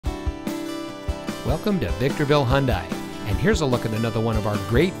Welcome to Victorville Hyundai, and here's a look at another one of our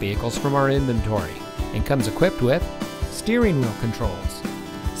great vehicles from our inventory, and comes equipped with steering wheel controls,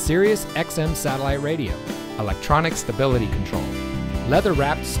 Sirius XM satellite radio, electronic stability control,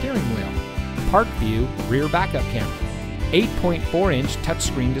 leather-wrapped steering wheel, park view rear backup camera, 8.4-inch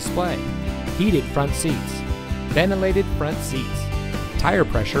touchscreen display, heated front seats, ventilated front seats, tire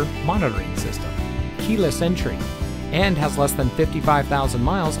pressure monitoring system, keyless entry, and has less than 55,000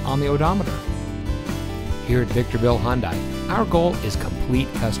 miles on the odometer. Here at Victorville Hyundai, our goal is complete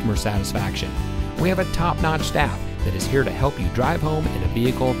customer satisfaction. We have a top-notch staff that is here to help you drive home in a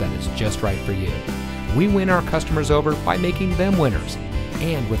vehicle that is just right for you. We win our customers over by making them winners.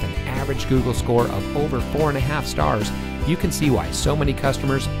 And with an average Google score of over 4.5 stars, you can see why so many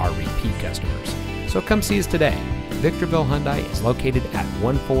customers are repeat customers. So come see us today. Victorville Hyundai is located at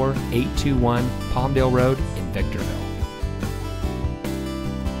 14821 Palmdale Road in Victorville.